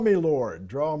me, Lord,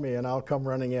 draw me, and I'll come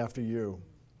running after you.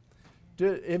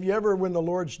 Have you ever, when the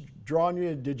Lord's drawn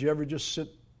you, did you ever just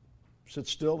sit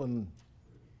still and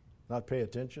not pay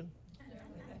attention?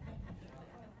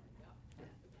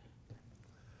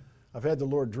 I've had the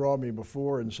Lord draw me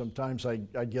before, and sometimes I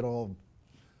get all,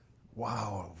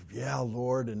 wow, yeah,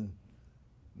 Lord, and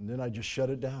then I just shut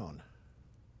it down.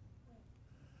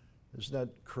 Isn't that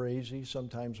crazy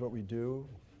sometimes what we do?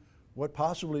 What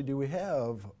possibly do we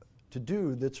have to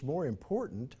do that's more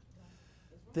important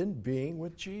than being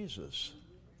with Jesus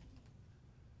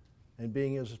and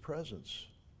being in His presence?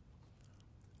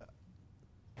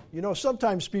 You know,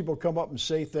 sometimes people come up and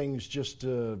say things just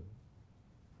to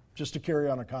carry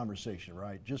on a conversation,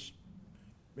 right? Just,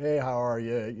 hey, how are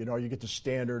you? You know, you get the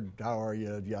standard, how are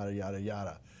you, yada, yada,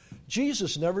 yada.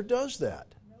 Jesus never does that.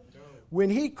 When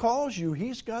He calls you,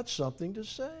 He's got something to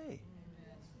say.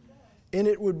 And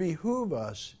it would behoove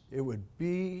us, it would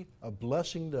be a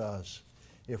blessing to us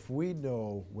if we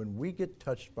know when we get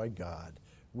touched by God,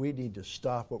 we need to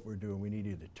stop what we're doing. We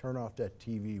need to turn off that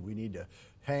TV. We need to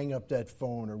hang up that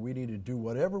phone, or we need to do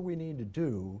whatever we need to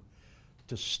do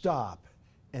to stop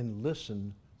and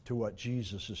listen to what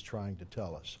Jesus is trying to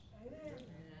tell us.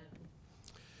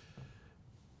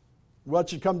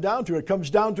 What's it come down to? It comes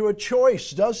down to a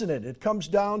choice, doesn't it? It comes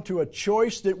down to a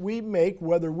choice that we make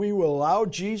whether we will allow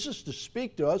Jesus to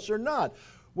speak to us or not.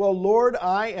 Well, Lord,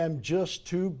 I am just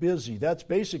too busy. That's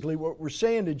basically what we're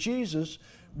saying to Jesus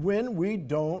when we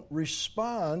don't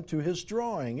respond to His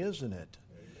drawing, isn't it?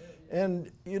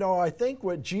 And, you know, I think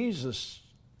what Jesus,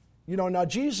 you know, now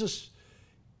Jesus,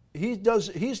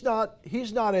 he's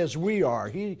not as we are.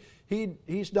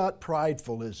 He's not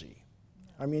prideful, is He?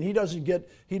 I mean, he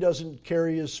doesn't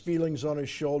carry His feelings on His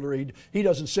shoulder. He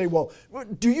doesn't say, well,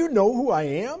 do you know who I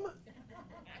am?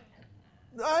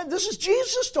 This is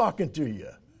Jesus talking to you.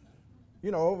 You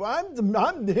know,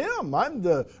 I'm Him. I'm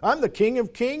the King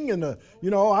of Kings, and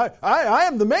I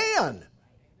am the man.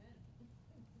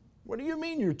 What do you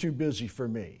mean you're too busy for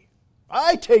me?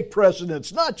 I take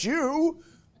precedence, not you.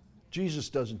 Jesus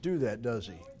doesn't do that, does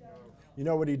He? You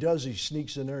know what He does? He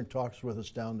sneaks in there and talks with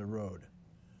us down the road,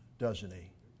 doesn't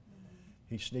He?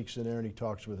 He sneaks in there and He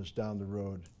talks with us down the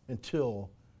road until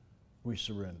we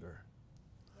surrender.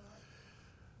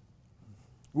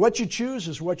 What you choose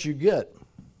is what you get.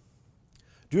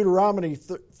 Deuteronomy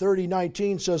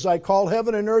 30:19 says, I call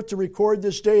heaven and earth to record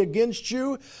this day against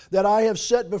you, that I have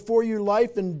set before you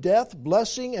life and death,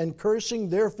 blessing and cursing.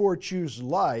 Therefore choose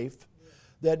life,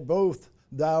 that both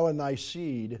thou and thy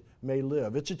seed may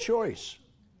live. It's a choice.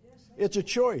 It's a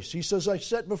choice. He says, I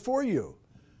set before you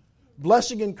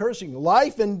blessing and cursing,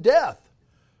 life and death.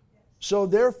 So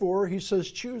therefore, He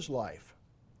says, choose life.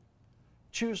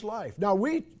 Choose life. Now,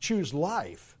 we choose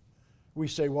life. We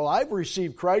say, well, I've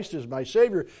received Christ as my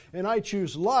Savior, and I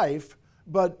choose life,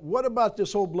 but what about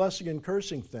this whole blessing and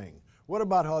cursing thing? What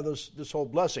about how this whole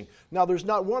blessing? Now, there's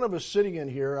not one of us sitting in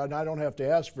here, and I don't have to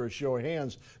ask for a show of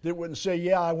hands, that wouldn't say,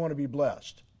 yeah, I want to be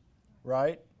blessed.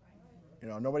 Right? You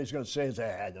know, nobody's going to say,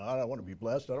 no, I don't want to be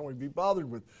blessed. I don't want to be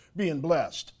bothered with being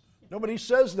blessed. Nobody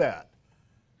says that.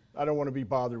 I don't want to be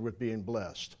bothered with being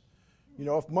blessed. You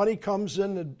know, if money comes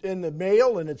in the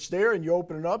mail and it's there and you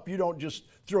open it up, you don't just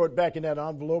throw it back in that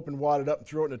envelope and wad it up and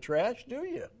throw it in the trash, do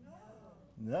you?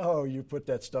 No, you put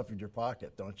that stuff in your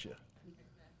pocket, don't you?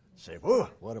 Say, whoa,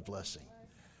 what a blessing.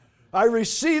 I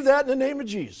receive that in the name of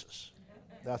Jesus.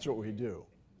 That's what we do.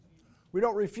 We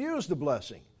don't refuse the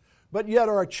blessing. But yet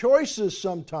our choices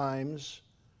sometimes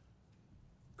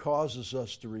causes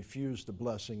us to refuse the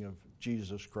blessing of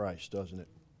Jesus Christ, doesn't it?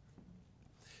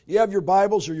 You have your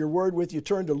Bibles or your Word with you.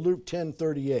 Turn to Luke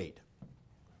 10:38.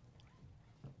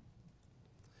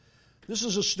 This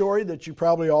is a story that you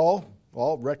probably all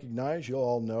recognize, you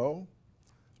all know.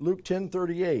 Luke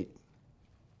 10:38.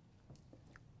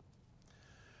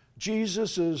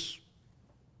 Jesus is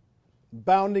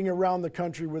bounding around the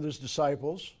country with His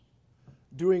disciples,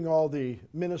 doing all the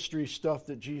ministry stuff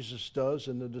that Jesus does,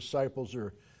 and the disciples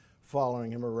are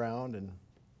following Him around and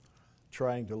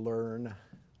trying to learn.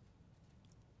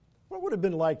 What would it have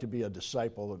been like to be a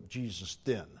disciple of Jesus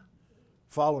then,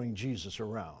 following Jesus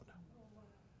around?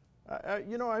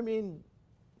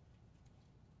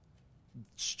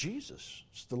 It's Jesus.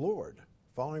 It's the Lord.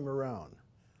 Following Him around.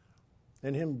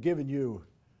 And Him giving you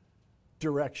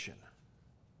direction.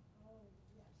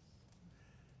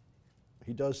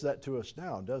 He does that to us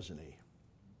now, doesn't He?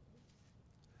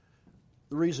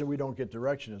 The reason we don't get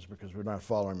direction is because we're not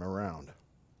following Him around.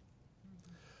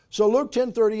 So Luke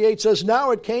 10:38 says,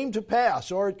 now it came to pass,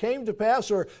 or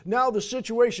now the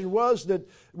situation was that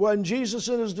when Jesus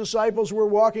and His disciples were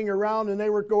walking around and they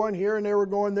were going here and they were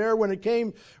going there, when it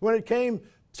came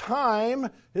time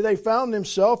they found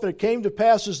themselves, and it came to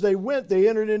pass as they went, they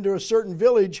entered into a certain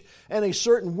village, and a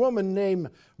certain woman named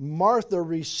Martha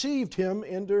received him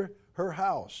into her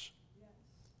house.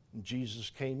 And Jesus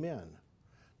came in.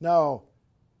 Now,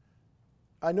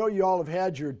 I know you all have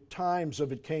had your times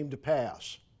of it came to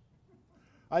pass.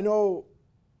 I know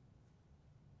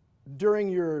during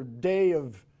your day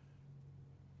of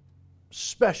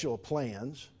special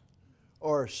plans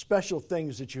or special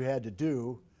things that you had to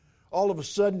do, all of a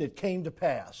sudden it came to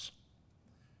pass.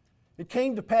 It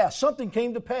came to pass. Something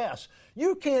came to pass.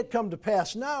 You can't come to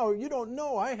pass now. You don't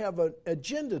know. I have an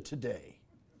agenda today.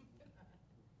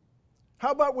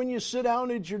 How about when you sit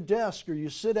down at your desk or you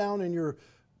sit down in your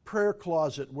prayer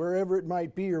closet, wherever it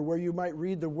might be, or where you might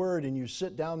read the Word and you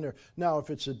sit down there. Now, if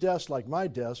it's a desk like my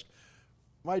desk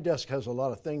has a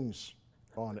lot of things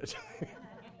on it.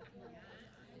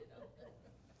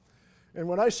 And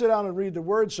when I sit down and read the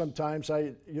Word sometimes,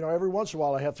 every once in a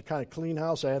while I have to kind of clean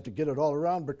house. I have to get it all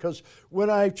around because when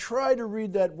I try to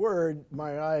read that Word,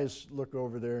 my eyes look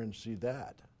over there and see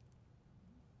that.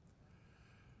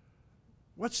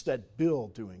 What's that bill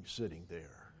doing sitting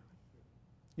there?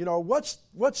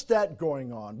 What's that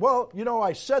going on? Well,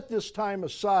 I set this time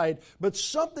aside, but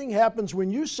something happens when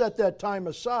you set that time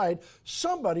aside.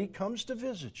 Somebody comes to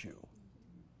visit you.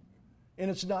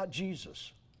 And it's not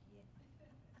Jesus.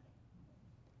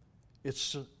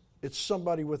 It's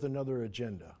somebody with another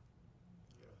agenda.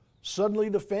 Suddenly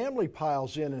the family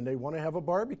piles in and they want to have a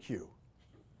barbecue.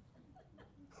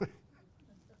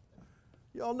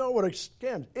 Y'all know what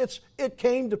it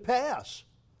came to pass.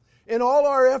 In all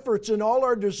our efforts, in all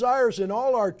our desires, in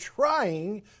all our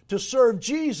trying to serve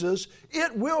Jesus,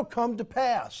 it will come to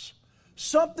pass.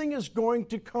 Something is going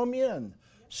to come in.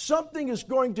 Something is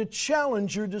going to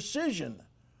challenge your decision.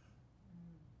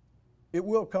 It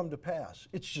will come to pass.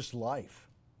 It's just life.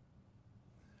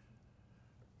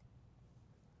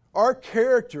 Our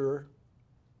character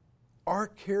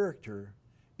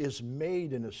is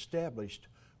made and established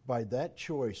by that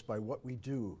choice, by what we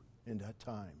do in that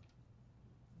time.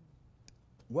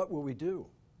 What will we do?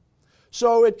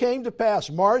 So it came to pass.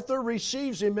 Martha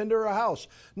receives him into her house.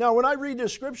 Now, when I read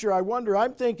this scripture,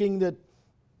 I'm thinking that,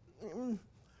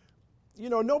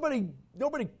 nobody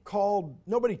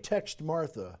texted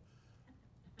Martha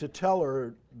to tell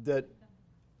her that,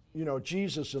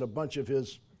 Jesus and a bunch of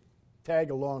his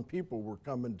tag-along people were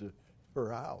coming to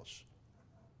her house.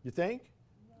 You think?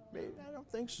 Maybe, I don't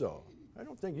think so. I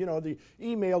don't think, the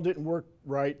email didn't work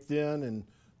right then, and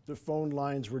the phone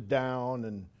lines were down,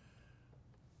 and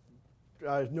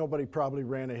nobody probably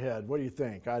ran ahead. What do you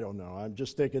think? I don't know. I'm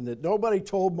just thinking that nobody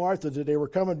told Martha that they were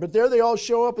coming, but there they all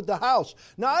show up at the house.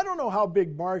 Now, I don't know how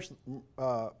big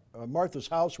Martha's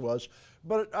house was,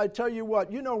 but I tell you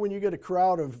what, when you get a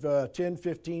crowd of 10,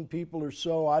 15 people or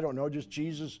so, I don't know, just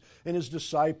Jesus and his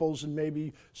disciples and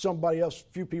maybe somebody else,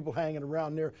 a few people hanging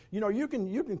around there, you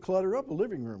can clutter up a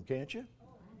living room, can't you?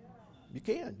 You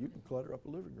can clutter up a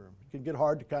living room. It can get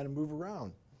hard to kind of move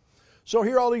around. So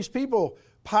here all these people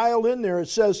pile in there. It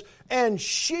says, and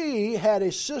she had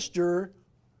a sister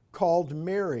called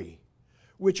Mary,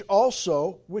 which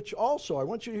also, I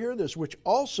want you to hear this, which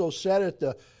also sat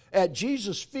at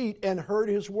Jesus' feet and heard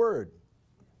his word.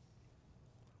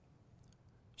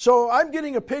 So I'm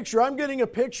getting a picture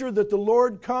that the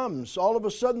Lord comes. All of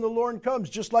a sudden the Lord comes,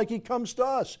 just like he comes to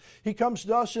us. He comes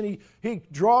to us and he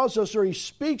draws us, or he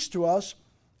speaks to us,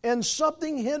 and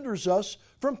something hinders us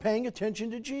from paying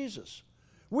attention to Jesus.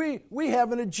 We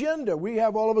have an agenda. We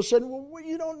have all of a sudden, well,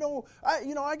 you don't know,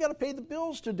 I got to pay the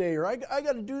bills today, or I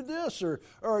got to do this, or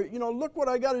look what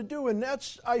I got to do. And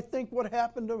that's, I think, what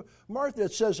happened to Martha.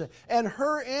 It says, and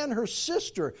her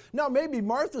sister. Now, maybe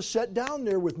Martha sat down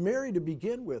there with Mary to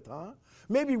begin with, huh?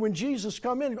 Maybe when Jesus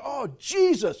come in, oh,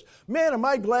 Jesus, man, am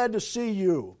I glad to see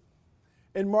you.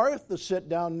 And Martha sat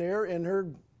down there, and her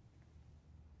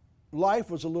life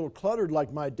was a little cluttered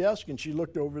like my desk, and she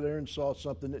looked over there and saw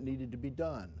something that needed to be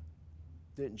done,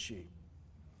 didn't she?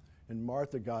 And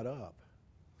Martha got up.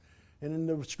 And in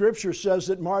the scripture says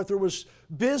that Martha was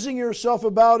busying herself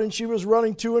about, and she was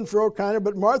running to and fro kind of,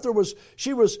 but Martha was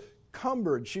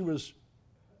cumbered, she was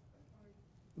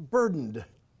burdened,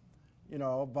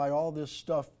 by all this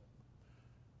stuff.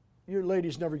 You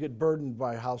ladies never get burdened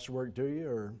by housework, do you?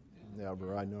 Or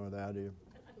never, I know that, do you?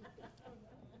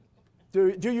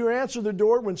 Do you answer the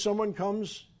door when someone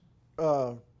comes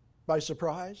by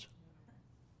surprise?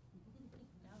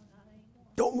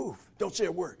 Don't move. Don't say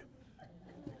a word.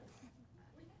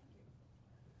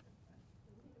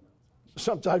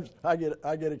 Sometimes I get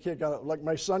a kick out of, like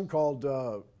my son called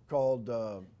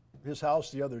his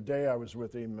house the other day. I was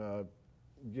with him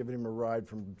giving him a ride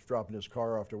from dropping his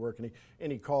car off to work,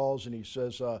 and he calls and he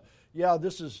says, "Yeah,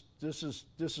 this is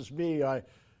me.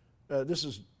 This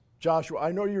is Joshua.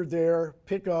 I know you're there.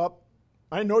 Pick up.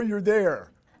 I know you're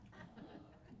there.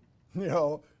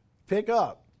 Pick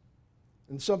up."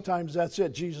 And sometimes that's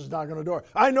it. Jesus knocking on the door.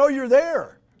 I know you're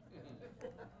there.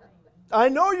 I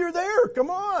know you're there. Come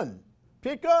on.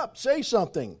 Pick up. Say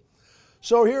something.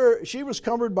 So here, she was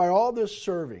covered by all this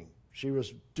serving. She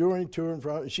was doing to and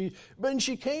from. But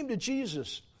she came to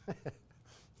Jesus.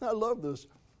 I love this.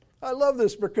 I love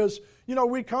this because,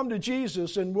 we come to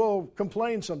Jesus and we'll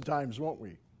complain sometimes, won't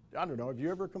we? I don't know. Have you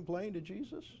ever complained to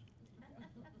Jesus?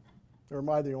 Or am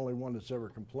I the only one that's ever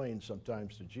complained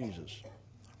sometimes to Jesus?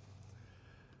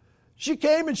 She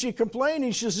came and she complained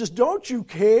and she says, "Don't you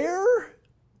care?"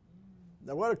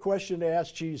 Now, what a question to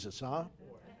ask Jesus, huh?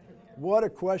 What a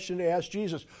question to ask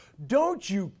Jesus. Don't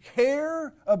you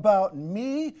care about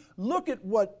me? Look at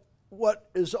what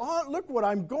is on. Look what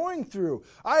I'm going through.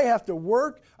 I have to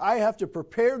work. I have to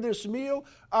prepare this meal.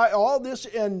 All this,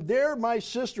 and there, my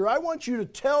sister. I want you to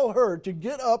tell her to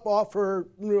get up off her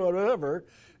whatever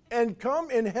and come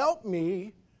and help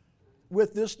me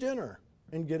with this dinner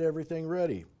and get everything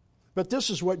ready. But this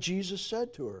is what Jesus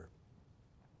said to her.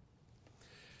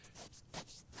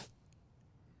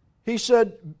 She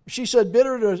said, bid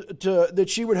her that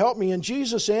she would help me. And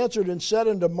Jesus answered and said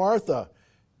unto Martha,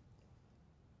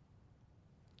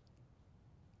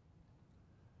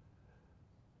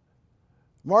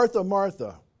 "Martha,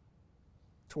 Martha,"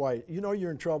 twice.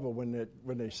 You're in trouble when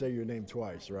they say your name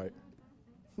twice, right?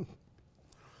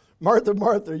 "Martha,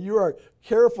 Martha, you are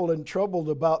careful and troubled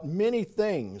about many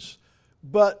things."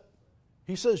 But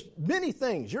he says, many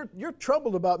things. You're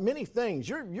troubled about many things.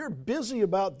 You're busy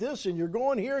about this, and you're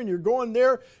going here, and you're going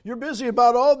there. You're busy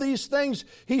about all these things.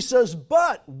 He says,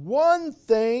 but one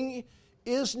thing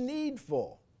is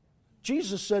needful.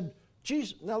 Jesus said,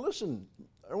 now listen,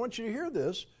 I want you to hear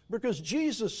this, because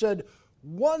Jesus said,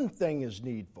 one thing is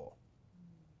needful.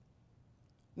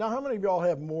 Now, how many of y'all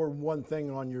have more than one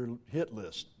thing on your hit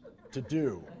list to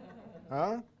do?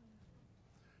 Huh?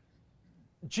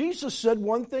 Jesus said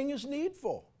one thing is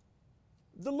needful.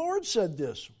 The Lord said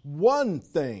this. One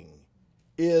thing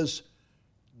is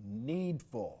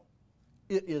needful.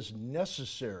 It is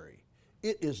necessary.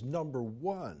 It is number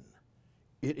one.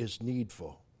 It is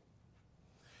needful.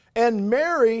 And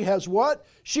Mary has what?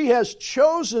 She has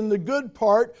chosen the good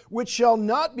part which shall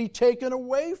not be taken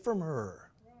away from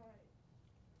her.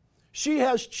 She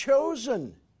has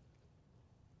chosen.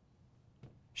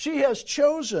 She has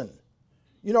chosen.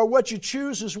 What you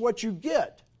choose is what you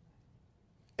get.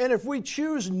 And if we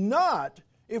choose not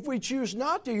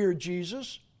to hear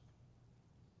Jesus,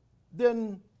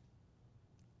 then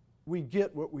we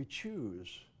get what we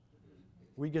choose.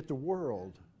 We get the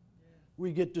world.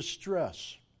 We get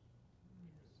distress.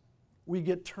 We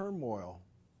get turmoil.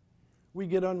 We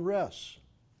get unrest.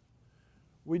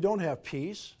 We don't have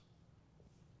peace.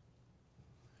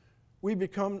 We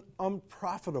become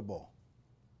unprofitable.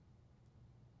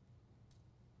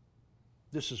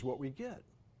 This is what we get.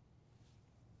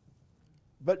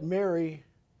 But Mary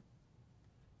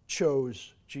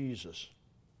chose Jesus.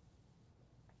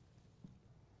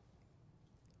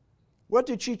 What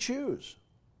did she choose?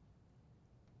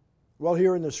 Well,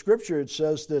 here in the scripture it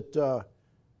says that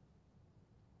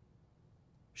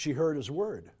she heard his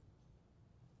word.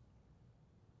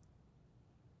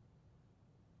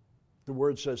 The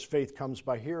word says faith comes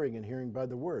by hearing, and hearing by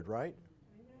the word, right?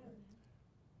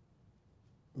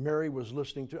 Mary was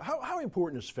listening to. How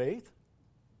important is faith?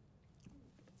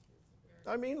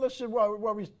 I mean, listen,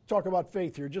 while we talk about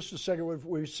faith here, just a second, when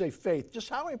we say faith, just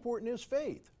how important is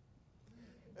faith?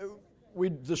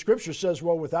 The scripture says,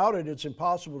 well, without it, it's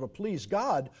impossible to please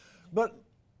God. But,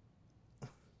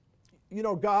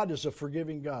 God is a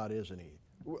forgiving God, isn't He?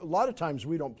 A lot of times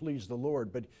we don't please the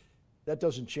Lord, but that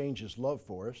doesn't change His love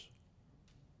for us.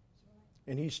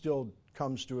 And He still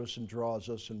comes to us and draws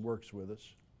us and works with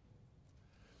us.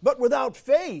 But without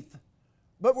faith,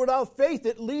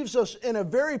 it leaves us in a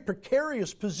very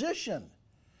precarious position.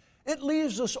 It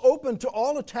leaves us open to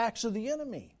all attacks of the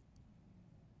enemy.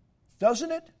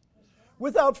 Doesn't it?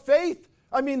 Without faith,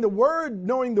 knowing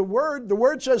the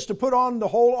Word says to put on the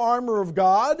whole armor of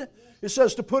God. It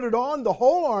says to put it on, the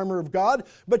whole armor of God,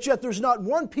 but yet there's not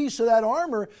one piece of that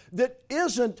armor that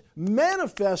isn't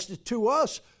manifested to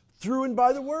us through and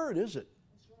by the Word, is it?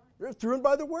 Through and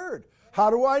by the Word. How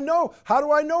do I know? How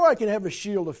do I know I can have a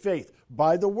shield of faith?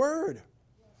 By the Word.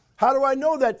 How do I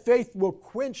know that faith will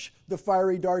quench the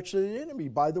fiery darts of the enemy?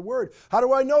 By the Word. How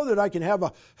do I know that I can have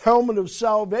a helmet of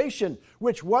salvation,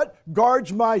 which what?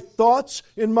 Guards my thoughts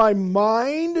in my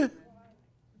mind?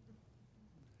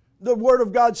 The Word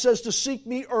of God says to seek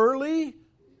me early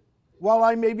while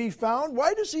I may be found.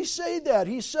 Why does he say that?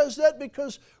 He says that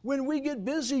because when we get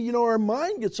busy, our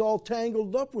mind gets all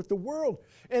tangled up with the world.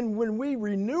 And when we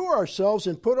renew ourselves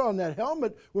and put on that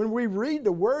helmet, when we read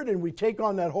the Word and we take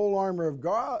on that whole armor of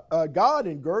God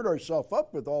and gird ourselves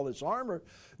up with all this armor,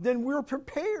 then we're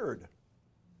prepared.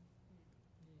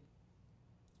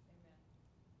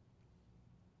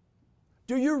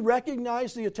 Do you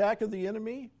recognize the attack of the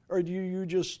enemy? Or do you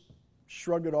just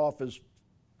shrug it off as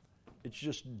it's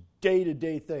just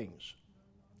day-to-day things?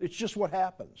 It's just what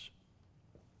happens.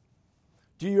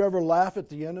 Do you ever laugh at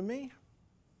the enemy?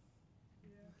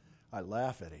 I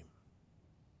laugh at him.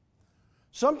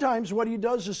 Sometimes what he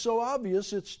does is so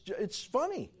obvious, it's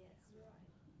funny.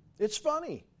 It's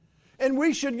funny. And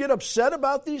we should get upset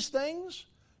about these things?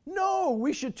 No,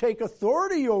 we should take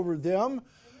authority over them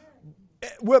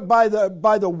by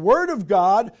the Word of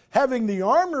God, having the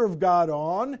armor of God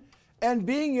on, and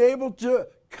being able to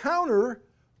counter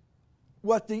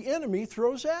what the enemy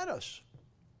throws at us.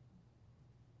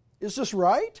 Is this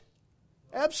right?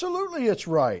 Absolutely it's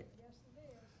right.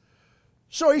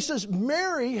 So he says,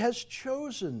 Mary has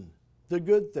chosen the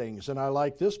good things. And I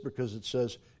like this because it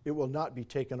says, it will not be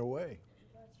taken away.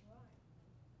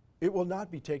 It will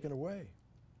not be taken away.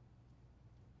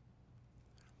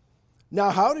 Now,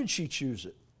 how did she choose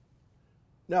it?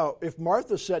 Now, if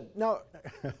Martha said, now,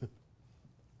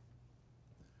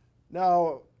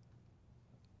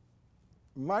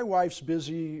 my wife's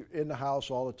busy in the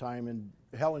house all the time, and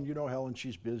Helen,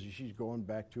 she's busy. She's going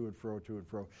back to and fro, to and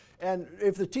fro. And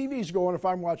if the TV's going, if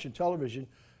I'm watching television,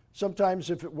 sometimes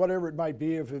whatever it might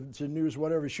be, if it's in news,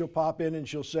 whatever, she'll pop in and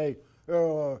she'll say,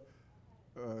 what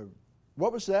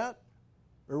was that?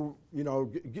 Or,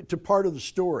 get to part of the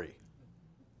story.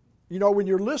 When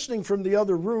you're listening from the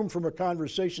other room from a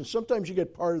conversation, sometimes you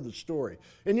get part of the story.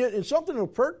 And something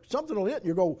will hit, and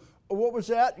you go, oh, what was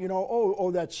that?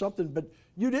 That's something. But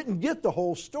you didn't get the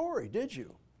whole story, did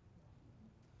you?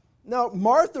 Now,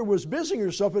 Martha was busying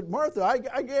herself, but Martha,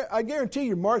 I guarantee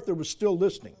you Martha was still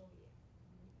listening.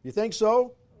 You think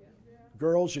so? Yeah.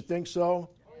 Girls, you think so?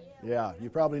 Yeah, you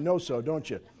probably know so, don't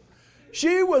you?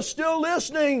 She was still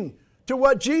listening to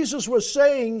what Jesus was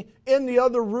saying in the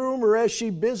other room or as she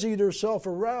busied herself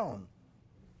around.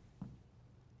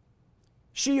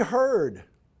 She heard.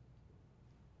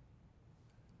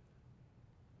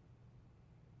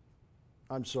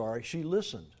 She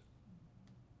listened.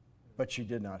 But she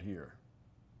did not hear.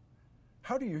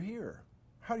 How do you hear?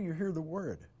 How do you hear the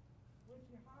Word?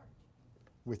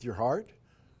 With your heart.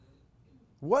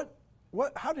 With your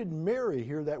heart? How did Mary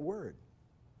hear that Word?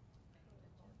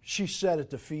 She sat at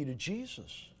the feet of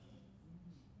Jesus.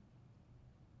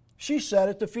 She sat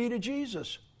at the feet of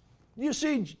Jesus. You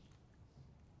see,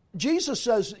 Jesus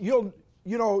says, you'll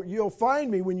find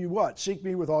me when you what? Seek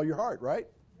me with all your heart, right?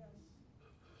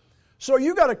 So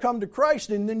you got to come to Christ,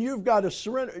 and then you've got to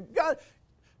surrender.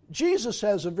 Jesus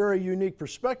has a very unique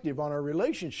perspective on our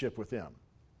relationship with Him.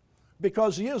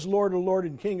 Because He is Lord of Lords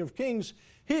and King of Kings,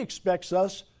 He expects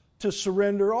us to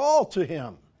surrender all to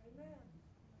Him. Amen.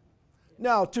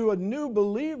 Now, to a new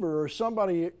believer or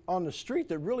somebody on the street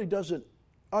that really doesn't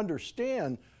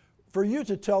understand, for you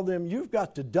to tell them you've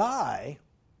got to die,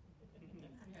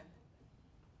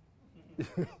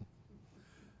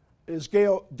 as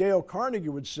Dale Carnegie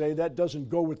would say, that doesn't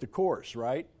go with the course,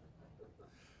 right?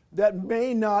 That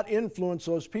may not influence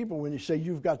those people when you say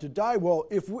you've got to die. Well,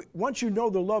 once you know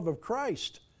the love of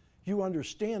Christ, you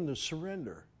understand the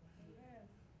surrender. Amen.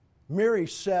 Mary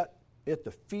sat at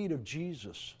the feet of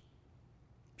Jesus.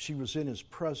 She was in His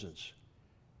presence,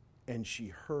 and she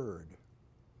heard.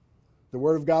 The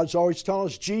Word of God's always telling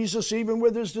us, Jesus, even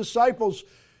with His disciples,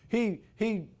 he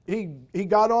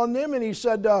got on them and He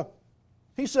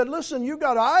said, listen, you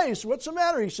got eyes. What's the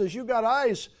matter? He says, you got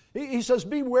eyes. He says,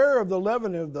 beware of the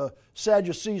leaven of the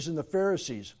Sadducees and the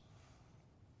Pharisees.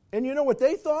 And you know what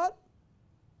they thought?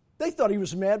 They thought He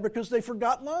was mad because they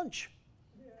forgot lunch.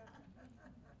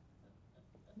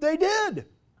 They did.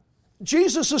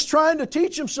 Jesus is trying to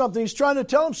teach them something. He's trying to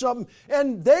tell them something.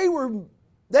 And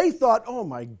they thought, oh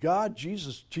my God,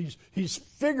 Jesus, he's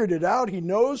figured it out. He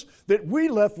knows that we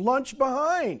left lunch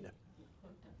behind.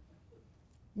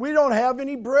 We don't have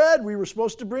any bread. We were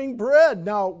supposed to bring bread.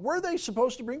 Now, were they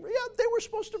supposed to bring bread? Yeah, they were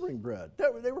supposed to bring bread.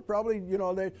 They were probably,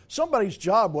 somebody's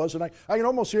job was, and I can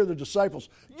almost hear the disciples,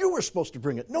 you were supposed to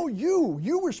bring it. No,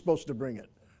 you were supposed to bring it.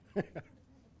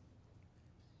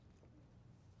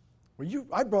 Well,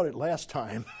 I brought it last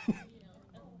time.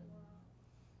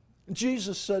 And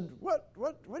Jesus said, what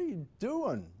are you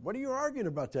doing? What are you arguing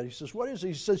about that? He says, what is it?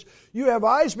 He says, you have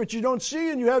eyes, but you don't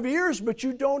see, and you have ears, but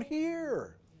you don't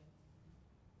hear.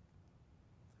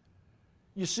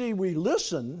 You see, we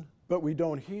listen, but we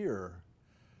don't hear.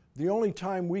 The only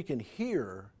time we can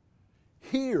hear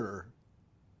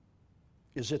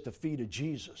is at the feet of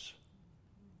Jesus.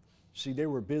 See, they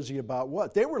were busy about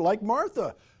what? They were like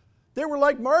Martha. They were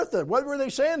like Martha. What were they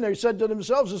saying? They said to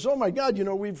themselves, oh my God,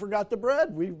 we forgot the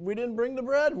bread. We didn't bring the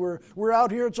bread. We're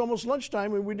out here, it's almost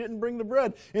lunchtime, and we didn't bring the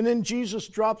bread. And then Jesus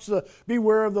drops the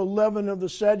beware of the leaven of the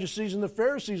Sadducees and the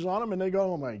Pharisees on them, and they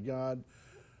go, oh my God,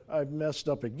 I've messed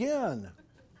up again.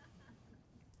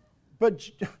 But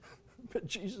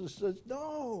Jesus says,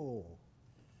 no.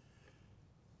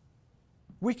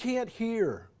 We can't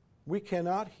hear. We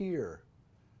cannot hear.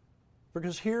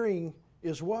 Because hearing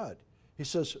is what? He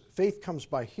says, faith comes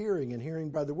by hearing, and hearing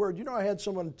by the word. I had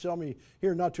someone tell me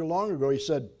here not too long ago,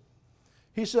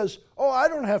 he says, oh, I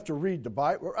don't have to read the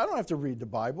Bible. I don't have to read the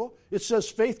Bible. It says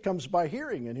faith comes by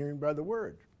hearing, and hearing by the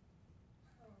word.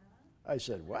 I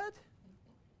said, what?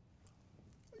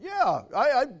 Yeah,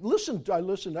 I listened.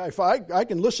 If I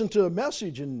can listen to a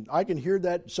message and I can hear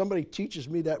that, somebody teaches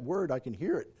me that word, I can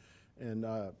hear it. And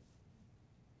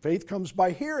faith comes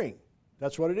by hearing.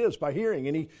 That's what it is, by hearing.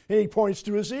 And he points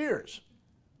to his ears.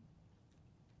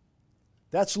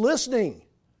 That's listening.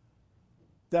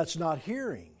 That's not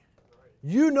hearing.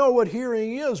 You know what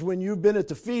hearing is when you've been at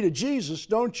the feet of Jesus,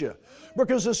 don't you?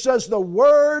 Because it says the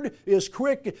word is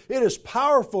quick, it is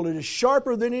powerful, it is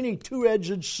sharper than any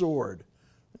two-edged sword.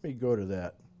 Let me go to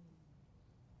that.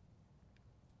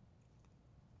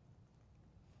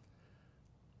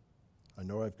 I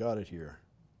know I've got it here.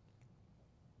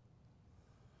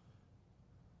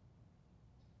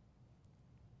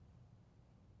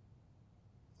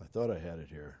 I thought I had it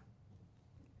here.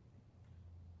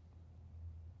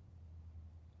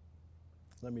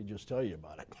 Let me just tell you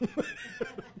about it.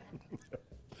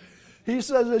 He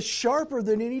says it's sharper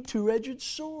than any two-edged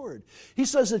sword. He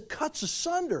says it cuts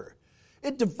asunder.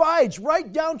 It divides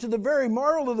right down to the very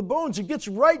marrow of the bones. It gets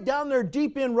right down there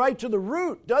deep in, right to the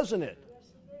root, doesn't it?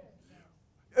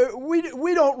 We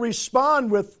don't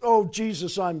respond with, oh,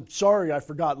 Jesus, I'm sorry I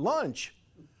forgot lunch.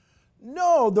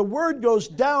 No, the word goes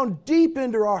down deep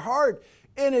into our heart,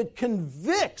 and it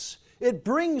convicts. It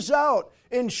brings out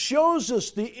and shows us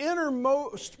the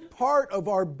innermost part of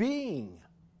our being.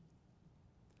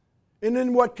 And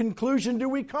then what conclusion do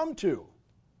we come to?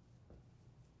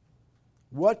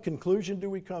 What conclusion do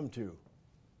we come to?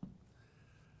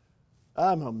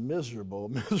 I'm a miserable.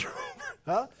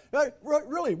 Huh?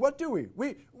 Really, what do we?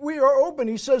 We are open.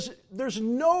 He says there's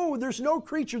no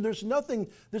creature, there's nothing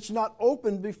that's not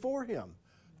open before him.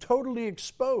 Totally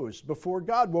exposed before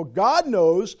God. Well, God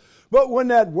knows, but when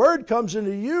that word comes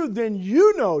into you, then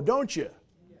you know, don't you?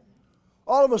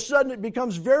 All of a sudden it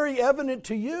becomes very evident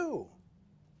to you.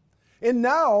 And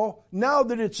now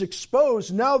that it's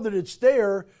exposed, now that it's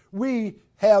there, we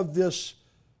have this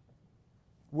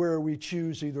where we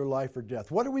choose either life or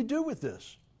death. What do we do with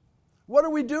this? What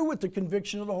do we do with the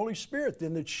conviction of the Holy Spirit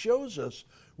then that shows us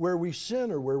where we sin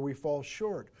or where we fall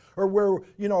short? Or where,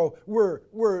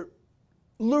 we're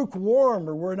lukewarm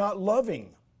or we're not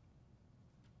loving?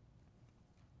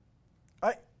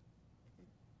 I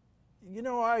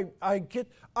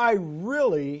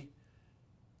really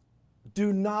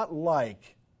do not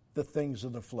like the things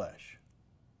of the flesh.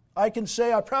 I can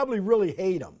say I probably really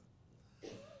hate them.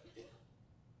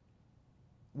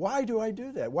 Why do I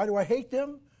do that? Why do I hate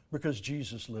them? Because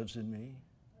Jesus lives in me.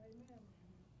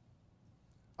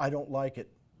 I don't like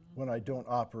it when I don't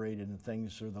operate in the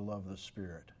things of the love of the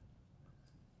Spirit,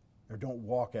 or don't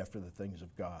walk after the things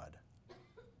of God.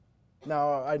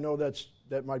 Now, I know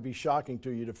that might be shocking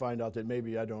to you to find out that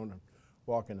maybe I don't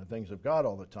walk in the things of God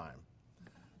all the time.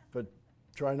 But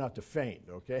try not to faint,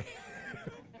 okay?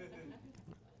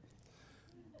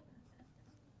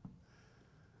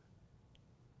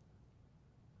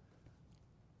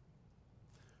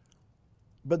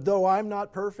 But though I'm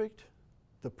not perfect,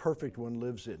 the perfect one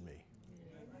lives in me.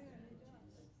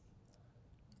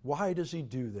 Why does he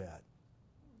do that?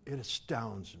 It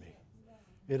astounds me.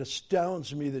 It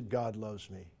astounds me that God loves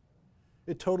me.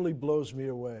 It totally blows me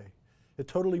away. It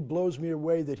totally blows me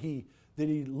away that he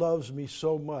loves me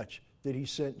so much that he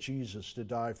sent Jesus to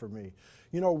die for me.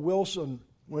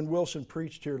 When Wilson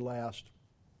preached here last,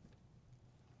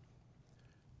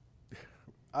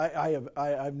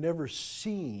 I've never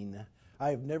seen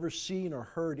or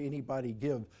heard anybody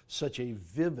give such a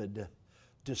vivid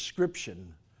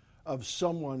description of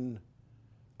someone,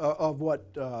 of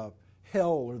what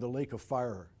hell or the lake of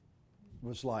fire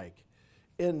was like.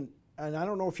 And I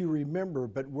don't know if you remember,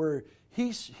 but where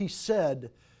he said,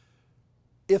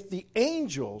 if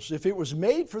it was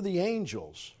made for the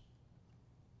angels,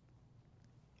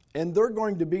 and they're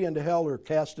going to be into hell or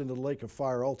cast into the lake of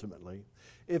fire ultimately,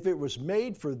 if it was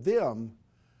made for them,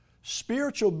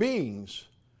 spiritual beings,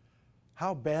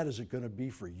 how bad is it going to be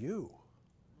for you?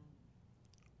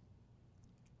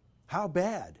 How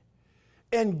bad?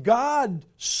 And God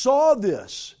saw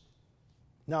this.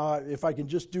 Now, if I can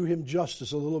just do him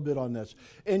justice a little bit on this.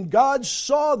 And God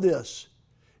saw this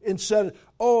and said,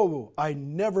 oh, I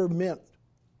never meant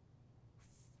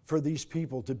for these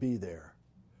people to be there.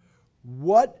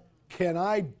 What can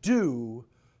I do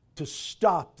to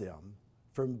stop them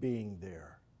from being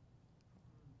there?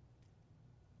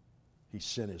 He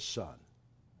sent his son.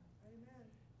 Amen.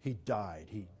 He died.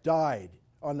 He died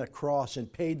on the cross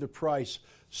and paid the price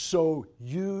so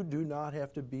you do not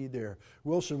have to be there.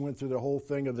 Wilson went through the whole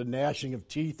thing of the gnashing of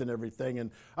teeth and everything,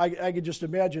 and I could just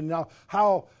imagine now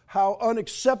how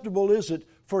unacceptable is it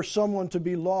for someone to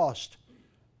be lost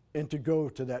and to go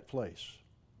to that place.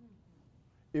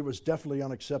 It was definitely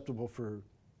unacceptable for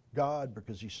God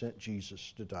because he sent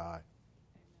Jesus to die.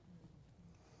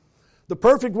 The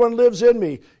perfect one lives in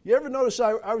me. You ever notice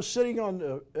I was sitting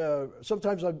on,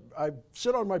 sometimes I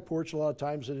sit on my porch a lot of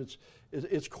times, and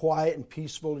it's quiet and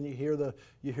peaceful, and you hear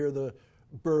the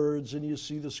birds and you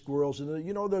see the squirrels and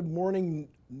the morning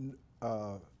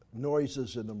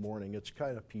noises in the morning. It's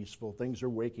kind of peaceful. Things are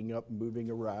waking up and moving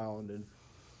around, and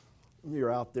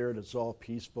you're out there and it's all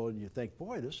peaceful, and you think,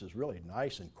 boy, this is really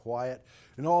nice and quiet.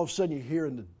 And all of a sudden you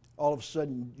hear all of a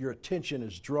sudden your attention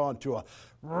is drawn to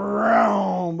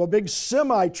a big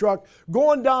semi-truck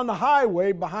going down the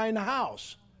highway behind the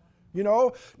house.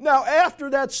 Now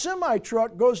after that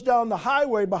semi-truck goes down the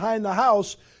highway behind the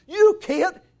house, you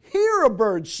can't hear a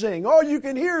bird sing. All you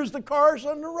can hear is the cars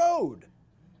on the road.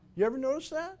 You ever notice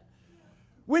that?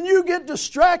 When you get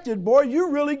distracted, boy,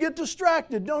 you really get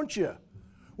distracted, don't you?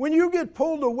 When you get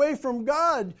pulled away from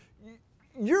God,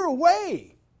 you're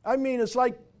away. I mean, it's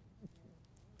like,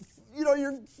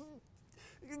 you're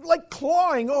like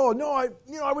clawing. Oh, no,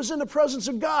 I was in the presence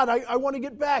of God. I want to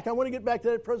get back. I want to get back to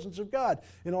that presence of God.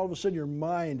 And all of a sudden your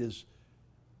mind is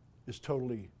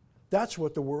totally, that's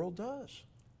what the world does.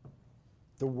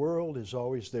 The world is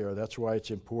always there. That's why it's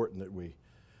important that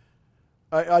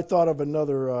I thought of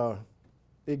another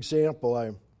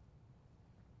example.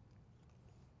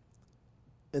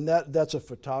 And that's a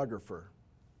photographer.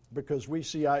 Because we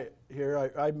see, I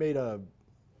made a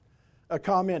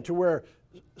comment to where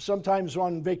sometimes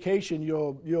on vacation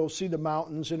you'll see the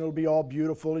mountains and it'll be all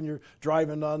beautiful, and you're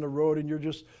driving on the road and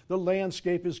the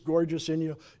landscape is gorgeous,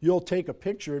 and you'll take a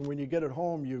picture, and when you get it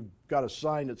home you've got a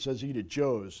sign that says Eat at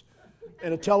Joe's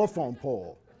and a telephone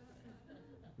pole.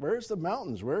 Where's the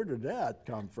mountains? Where did that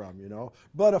come from,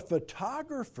 But a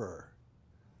photographer,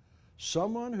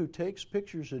 someone who takes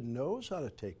pictures and knows how to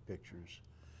take pictures,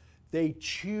 they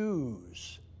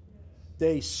choose.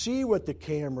 They see what the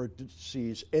camera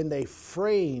sees, and they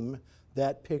frame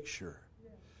that picture.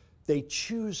 They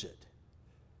choose it.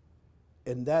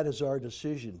 And that is our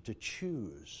decision, to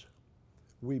choose.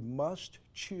 We must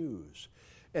choose.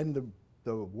 And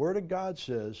the Word of God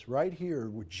says, right here,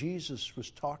 where Jesus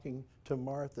was talking to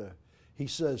Martha, he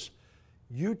says,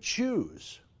 you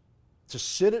choose to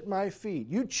sit at my feet.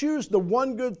 You choose the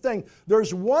one good thing.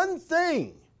 There's one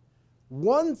thing.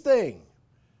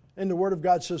 And the Word of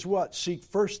God says what? Seek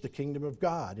first the kingdom of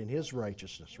God and his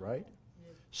righteousness, right?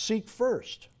 Yes. Seek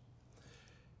first.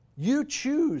 You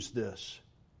choose this,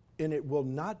 and it will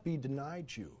not be denied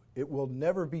you. It will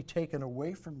never be taken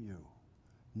away from you.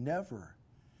 Never.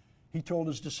 He told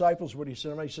his disciples what he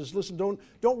said. He says, listen,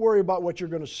 don't worry about what you're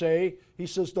going to say. He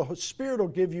says, the Spirit will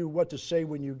give you what to say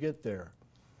when you get there.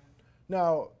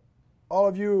 Now, all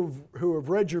of you who have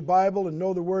read your Bible and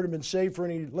know the Word and been saved for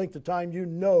any length of time, you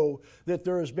know that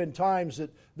there has been times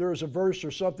that there is a verse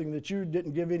or something that you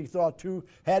didn't give any thought to,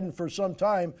 hadn't for some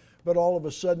time, but all of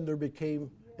a sudden there became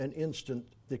an instant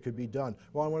that could be done.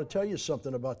 Well, I want to tell you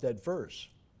something about that verse.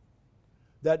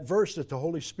 That verse that the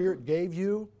Holy Spirit gave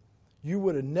you, you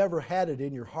would have never had it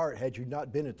in your heart had you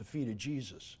not been at the feet of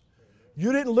Jesus.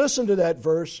 You didn't listen to that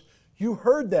verse, you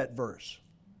heard that verse.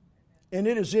 And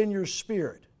it is in your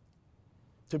spirit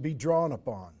to be drawn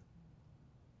upon.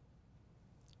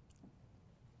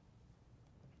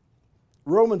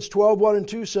 Romans 12:1 and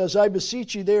 2 says, I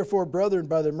beseech you therefore, brethren,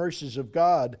 by the mercies of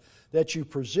God, that you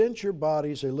present your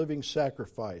bodies a living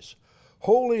sacrifice,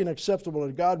 holy and acceptable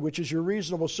to God, which is your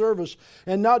reasonable service,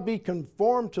 and not be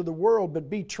conformed to the world, but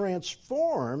be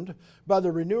transformed by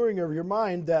the renewing of your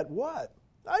mind, that what?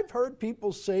 I've heard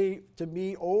people say to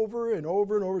me over and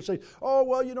over and over, say, oh,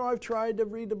 well, I've tried to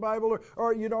read the Bible,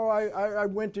 or I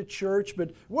went to church,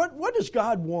 but what does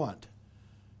God want?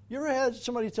 You ever had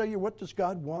somebody tell you, what does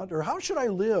God want? Or how should I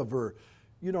live? Or,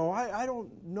 I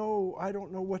don't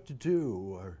know what to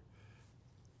do. Or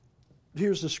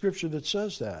here's the scripture that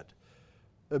says that.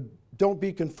 Don't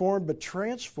be conformed, but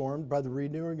transformed by the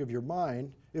renewing of your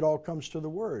mind. It all comes to the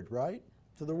Word, right?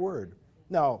 To the Word.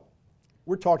 Now,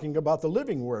 we're talking about the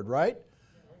living Word, right?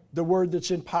 The Word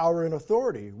that's in power and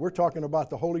authority. We're talking about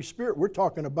the Holy Spirit. We're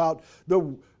talking about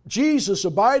the Jesus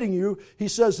abiding you. He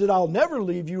says that I'll never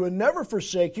leave you and never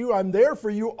forsake you. I'm there for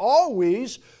you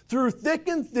always, through thick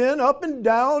and thin, up and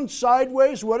down,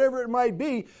 sideways, whatever it might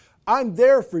be. I'm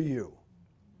there for you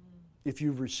if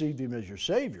you've received Him as your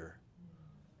Savior.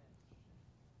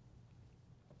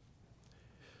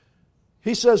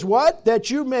 He says what?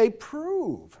 That you may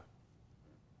prove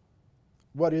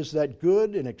what is that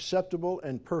good and acceptable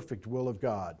and perfect will of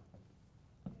God.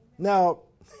 Now,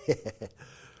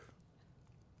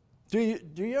 do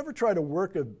you ever try to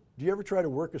work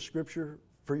a scripture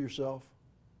for yourself?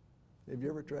 Have you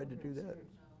ever tried to do that?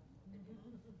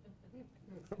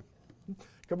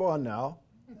 Come on now.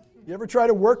 You ever try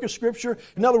to work a scripture?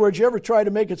 In other words, you ever try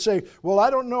to make it say, well, I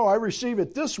don't know, I receive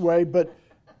it this way, but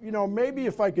maybe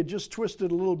if I could just twist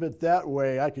it a little bit that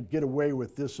way, I could get away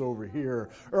with this over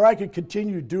here. Or I could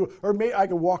continue to do, or maybe I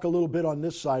could walk a little bit on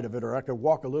this side of it, or I could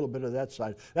walk a little bit of that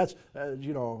side. That's,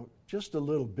 just a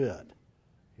little bit,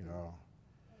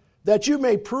 That you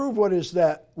may prove what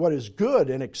is good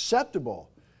and acceptable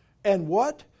and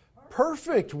what?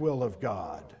 Perfect will of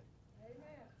God.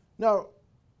 Now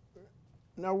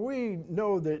we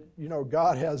know that,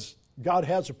 God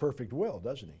has a perfect will,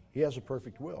 doesn't He? He has a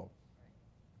perfect will.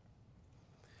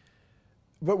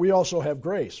 But we also have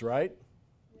grace, right?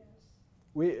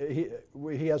 Yes.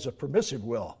 He has a permissive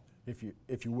will, if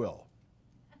you will.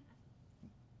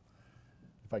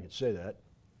 If I could say that.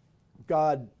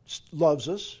 God loves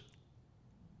us,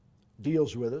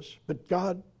 deals with us, but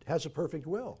God has a perfect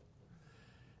will.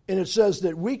 And it says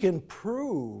that we can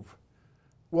prove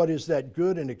what is that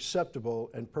good and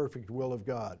acceptable and perfect will of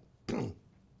God.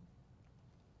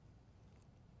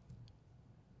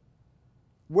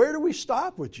 Where do we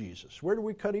stop with Jesus? Where do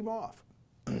we cut Him off?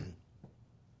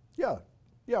 Yeah,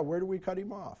 where do we cut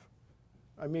Him off?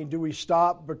 I mean, do we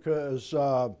stop because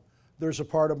there's a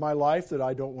part of my life that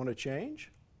I don't want to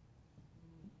change?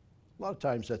 A lot of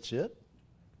times that's it.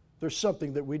 There's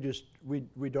something that we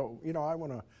don't, I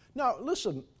want to. Now,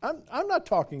 listen, I'm not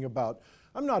talking about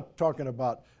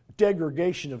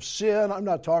degradation of sin. I'm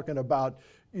not talking about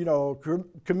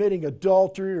committing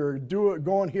adultery or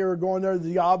going here or going there,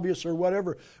 the obvious or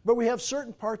whatever. But we have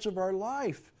certain parts of our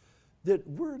life that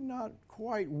we're not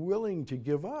quite willing to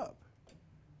give up.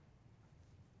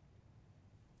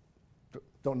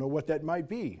 Don't know what that might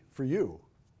be for you.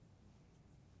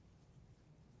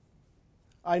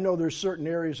 I know there's certain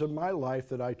areas of my life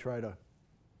that I try to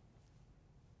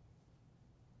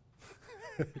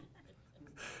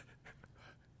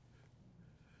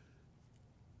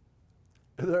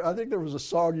I think there was a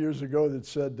song years ago that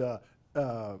said, the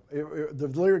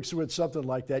lyrics went something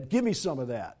like that, give me some of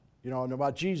that, and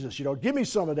about Jesus, give me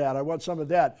some of that, I want some of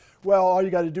that. Well, all you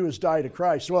got to do is die to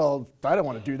Christ. Well, I don't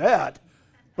want to do that,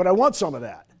 but I want some of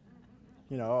that.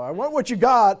 I want what you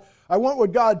got, I want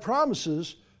what God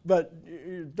promises, but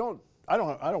I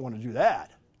don't want to do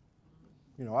that.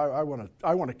 I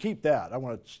want to keep that. I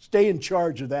want to stay in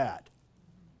charge of that.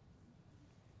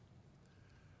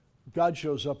 God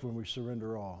shows up when we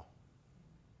surrender all.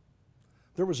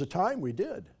 There was a time we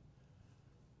did.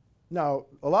 Now,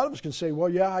 a lot of us can say, well,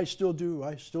 yeah, I still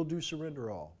do surrender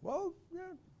all. Well, yeah,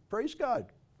 praise God.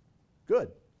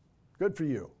 Good. Good for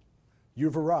you.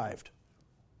 You've arrived.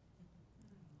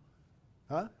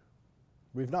 Huh?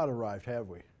 We've not arrived, have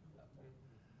we?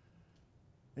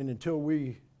 And until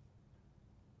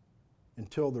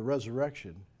the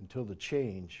resurrection, until the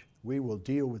change, we will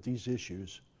deal with these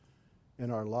issues in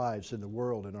our lives, in the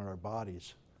world, and in our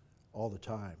bodies all the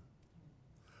time.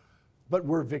 But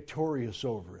we're victorious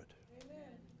over it.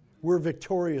 Amen. We're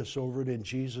victorious over it in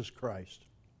Jesus Christ.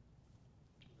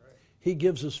 Right. He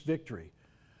gives us victory.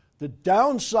 The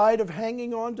downside of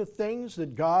hanging on to things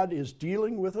that God is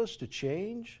dealing with us to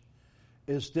change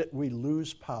is that we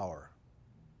lose power.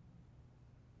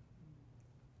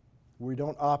 We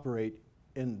don't operate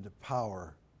in the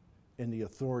power and the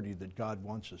authority that God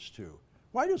wants us to.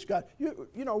 Why does God,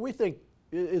 we think,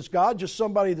 is God just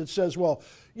somebody that says, well,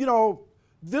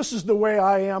 this is the way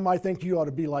I am, I think you ought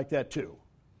to be like that too.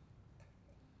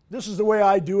 This is the way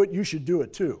I do it, you should do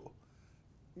it too.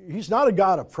 He's not a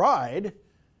God of pride.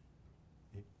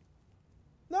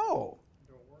 No.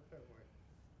 Don't work that way.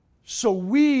 So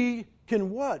we can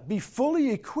what? Be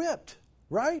fully equipped,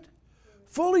 right?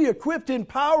 Fully equipped in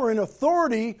power and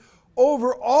authority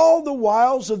over all the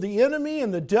wiles of the enemy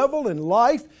and the devil and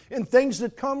life and things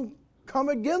that come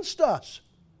against us.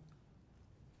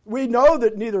 we know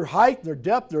that neither height nor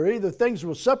depth nor either things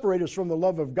will separate us from the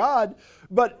love of God.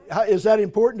 But is that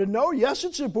important to know? Yes,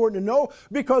 it's important to know,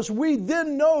 because we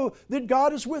then know that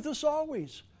God is with us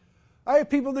always. I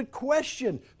have people that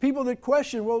question,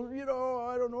 well,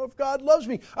 I don't know if God loves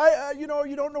me. You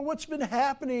don't know what's been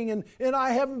happening, and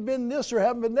I haven't been this or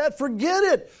haven't been that. Forget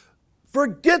it.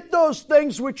 Forget those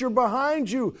things which are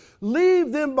behind you.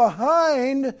 Leave them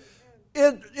behind.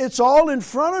 It's all in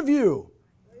front of you.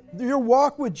 Your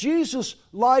walk with Jesus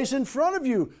lies in front of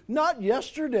you, not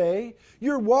yesterday.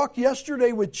 Your walk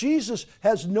yesterday with Jesus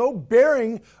has no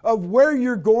bearing of where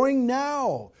you're going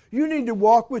now. You need to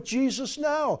walk with Jesus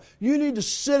now. You need to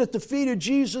sit at the feet of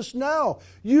Jesus now.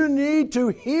 You need to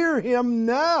hear Him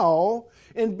now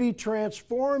and be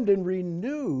transformed and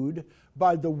renewed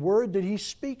by the word that He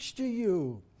speaks to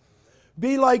you.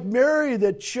 Be like Mary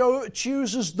that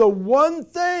chooses the one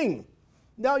thing.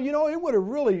 Now, it would have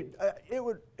really, it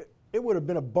would have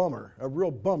been a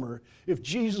real bummer, if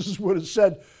Jesus would have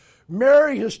said,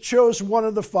 Mary has chosen one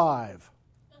of the 5.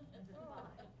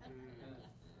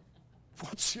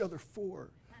 What's the other 4?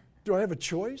 Do I have a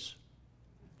choice?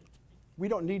 We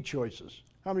don't need choices.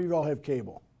 How many of y'all have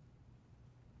cable?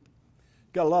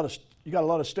 You got a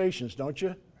lot of stations, don't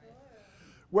you?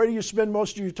 Where do you spend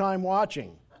most of your time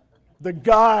watching? The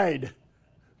Guide.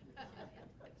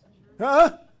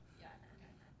 Huh?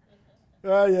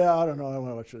 Yeah, I don't know. I don't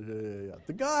know what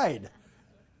the Guide.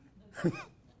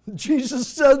 Jesus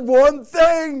said one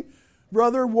thing,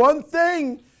 brother, one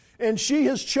thing. And she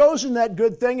has chosen that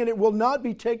good thing, and it will not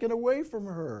be taken away from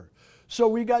her. So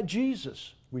we got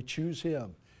Jesus. We choose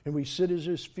Him, and we sit at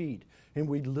His feet, and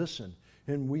we listen,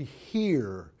 and we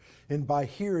hear. And by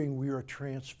hearing, we are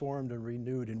transformed and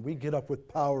renewed. And we get up with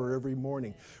power every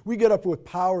morning. We get up with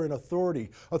power and authority.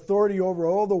 Authority over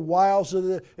all the wiles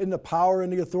and the power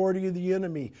and the authority of the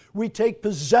enemy. We take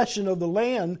possession of the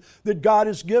land that God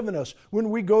has given us. When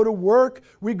we go to work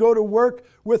with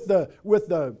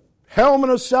the helmet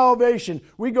of salvation.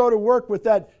 We go to work with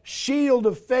that shield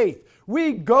of faith.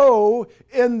 We go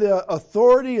in the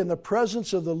authority and the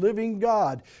presence of the living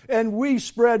God. And we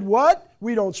spread what?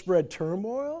 We don't spread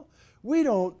turmoil. We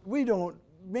are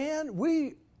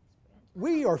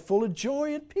full of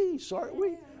joy and peace, aren't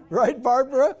we? Right,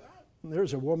 Barbara?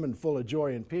 There's a woman full of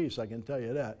joy and peace, I can tell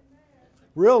you that.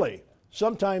 Really.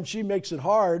 Sometimes she makes it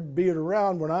hard being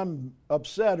around when I'm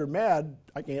upset or mad.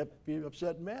 I can't be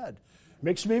upset and mad.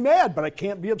 Makes me mad, but I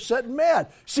can't be upset and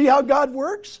mad. See how God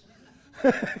works?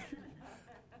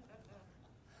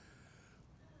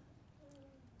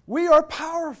 We are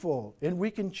powerful, and we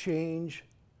can change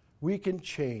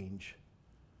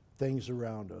things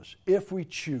around us if we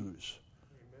choose.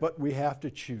 But we have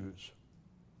to choose.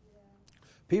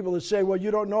 People that say, well, you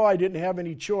don't know, I didn't have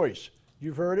any choice.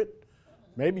 You've heard it?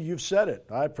 Maybe you've said it.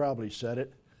 I probably said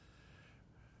it.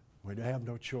 We have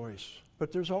no choice.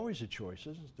 But there's always a choice,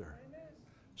 isn't there?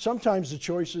 Sometimes the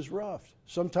choice is rough.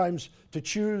 Sometimes to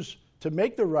choose to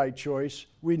make the right choice,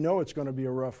 we know it's going to be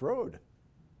a rough road.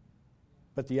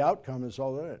 But the outcome is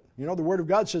all that. The Word of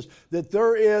God says that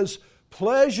there is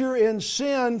pleasure in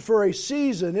sin for a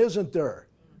season, isn't there?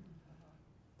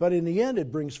 But in the end,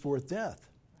 it brings forth death,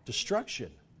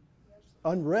 destruction,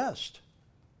 unrest.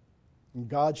 And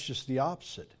God's just the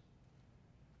opposite.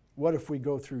 What if we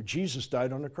go through? Jesus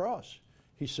died on the cross.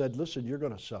 He said, listen, you're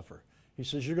going to suffer. He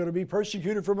says, you're going to be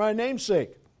persecuted for my name's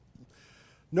sake.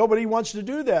 Nobody wants to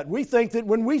do that. We think that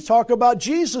when we talk about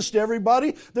Jesus to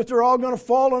everybody, that they're all going to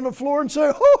fall on the floor and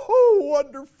say, oh,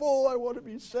 wonderful, I want to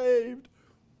be saved.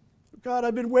 God,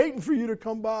 I've been waiting for you to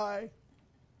come by. It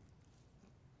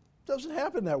doesn't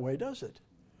happen that way, does it?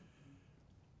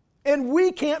 And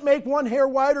we can't make one hair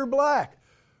white or black.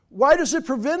 Why does it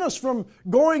prevent us from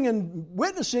going and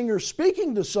witnessing or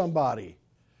speaking to somebody?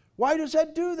 Why does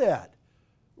that do that?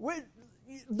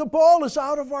 The ball is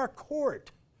out of our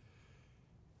court.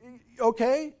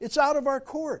 Okay? It's out of our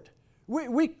court.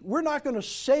 We're not going to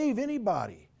save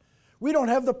anybody. We don't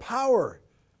have the power.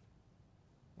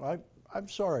 I'm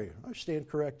sorry. I stand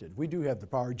corrected. We do have the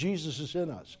power. Jesus is in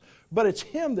us. But it's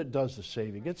Him that does the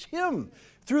saving. It's Him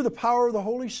through the power of the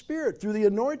Holy Spirit, through the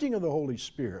anointing of the Holy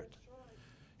Spirit.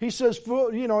 He says,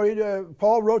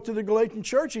 Paul wrote to the Galatian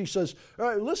church, he says,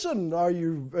 listen, are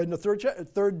you, in the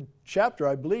third chapter,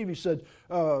 I believe, he said,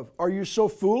 are you so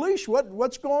foolish?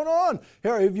 What's going on?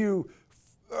 Have you,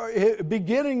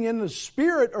 beginning in the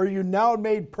Spirit, are you now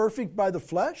made perfect by the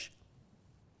flesh?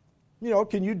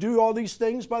 Can you do all these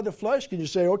things by the flesh? Can you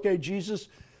say, okay, Jesus,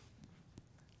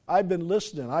 I've been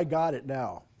listening. I got it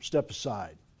now. Step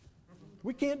aside.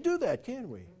 We can't do that,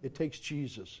 can we? It takes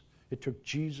Jesus. It took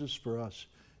Jesus for us,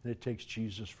 and it takes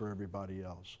Jesus for everybody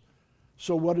else.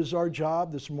 So what is our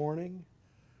job this morning?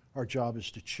 Our job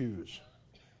is to choose.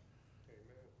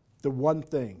 The one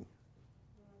thing.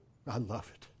 I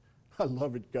love it. I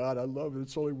love it, God. I love it.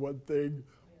 It's only one thing.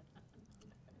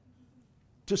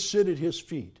 To sit at His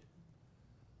feet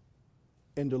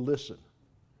and to listen.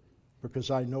 Because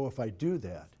I know if I do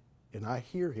that and I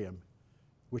hear Him,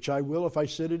 which I will if I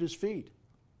sit at His feet,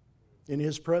 in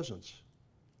His presence,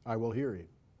 I will hear Him.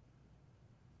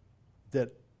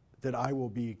 That I will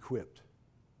be equipped.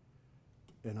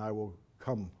 And I will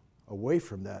come away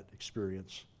from that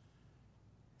experience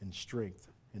in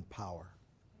strength and power.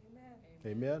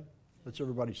 Amen. Amen. Let's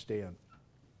everybody stand.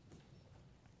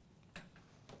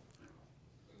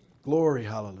 Glory,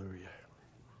 hallelujah.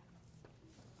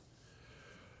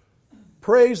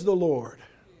 Praise the Lord.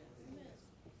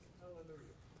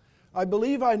 I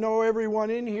believe I know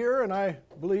everyone in here, and I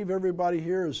believe everybody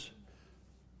here is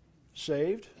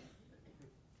saved.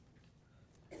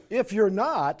 If you're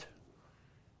not,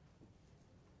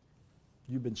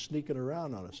 you've been sneaking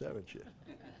around on us, haven't you?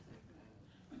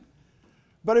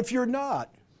 But if you're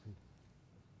not,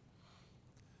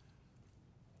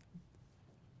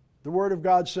 the Word of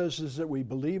God says is that we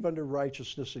believe unto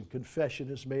righteousness and confession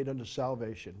is made unto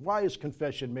salvation. Why is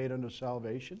confession made unto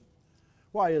salvation?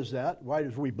 Why is that? Why do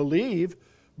we believe?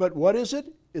 But what is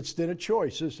it? It's then a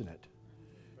choice, isn't it?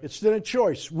 It's then a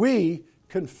choice. We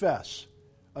confess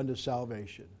unto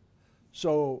salvation.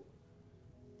 So,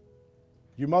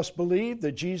 you must believe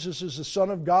that Jesus is the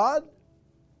Son of God,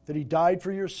 that He died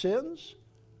for your sins.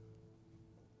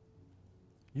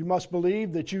 You must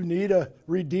believe that you need a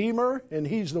Redeemer, and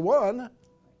He's the one.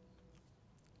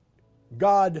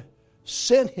 God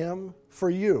sent Him for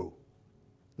you,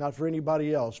 not for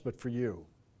anybody else, but for you.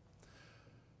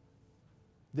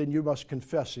 Then you must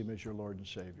confess Him as your Lord and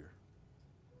Savior.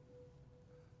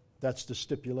 That's the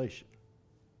stipulation,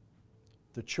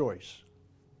 the choice.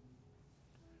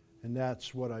 And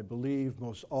that's what I believe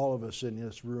most all of us in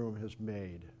this room has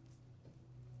made.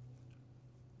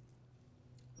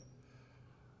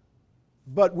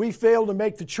 But we fail to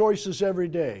make the choices every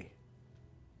day.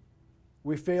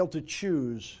 We fail to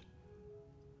choose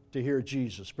to hear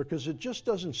Jesus because it just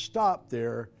doesn't stop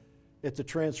there at the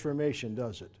transformation,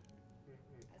 does it?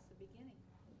 That's the beginning.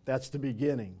 That's the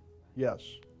beginning, yes.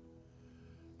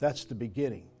 That's the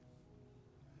beginning.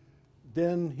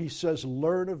 Then He says,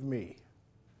 learn of me.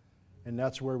 And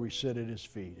that's where we sit at His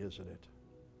feet, isn't it?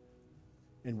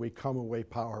 And we come away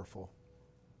powerful.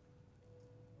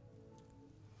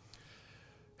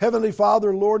 Heavenly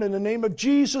Father, Lord, in the name of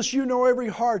Jesus, You know every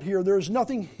heart here. There is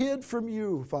nothing hid from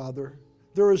You, Father.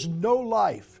 There is no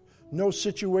life, no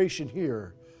situation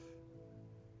here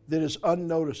that is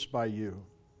unnoticed by You.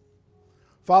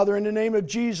 Father, in the name of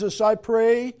Jesus, I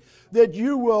pray that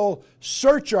You will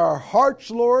search our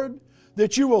hearts, Lord,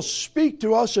 that You will speak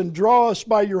to us and draw us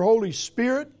by Your Holy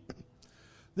Spirit,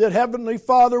 that, Heavenly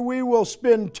Father, we will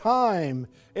spend time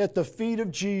at the feet of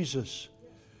Jesus.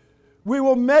 We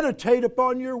will meditate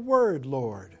upon Your Word,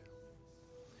 Lord.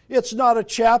 It's not a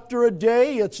chapter a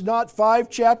day. It's not 5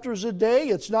 chapters a day.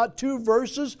 It's not 2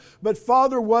 verses. But,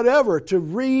 Father, whatever, to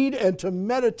read and to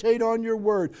meditate on Your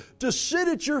Word, to sit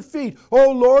at Your feet.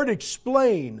 Oh, Lord,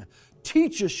 explain.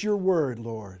 Teach us Your Word,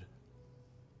 Lord.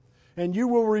 And You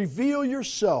will reveal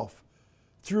Yourself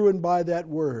through and by that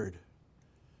Word.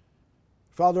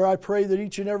 Father, I pray that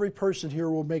each and every person here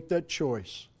will make that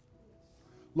choice.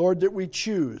 Lord, that we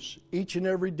choose each and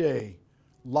every day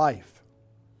life.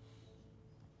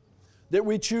 That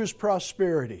we choose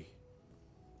prosperity.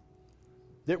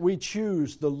 That we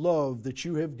choose the love that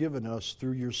You have given us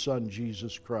through Your Son,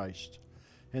 Jesus Christ.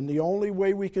 And the only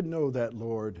way we can know that,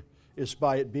 Lord, is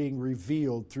by it being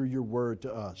revealed through Your Word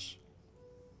to us.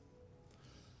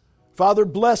 Father,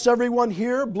 bless everyone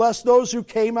here. Bless those who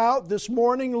came out this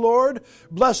morning, Lord.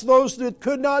 Bless those that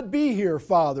could not be here,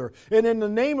 Father. And in the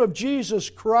name of Jesus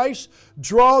Christ,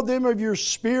 draw them of Your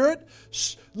Spirit.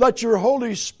 Let Your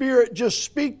Holy Spirit just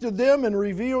speak to them and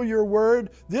reveal Your Word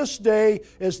this day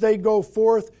as they go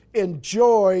forth in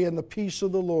joy and the peace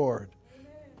of the Lord.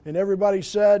 Amen. And everybody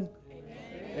said,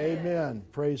 Amen. Amen.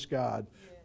 Praise God.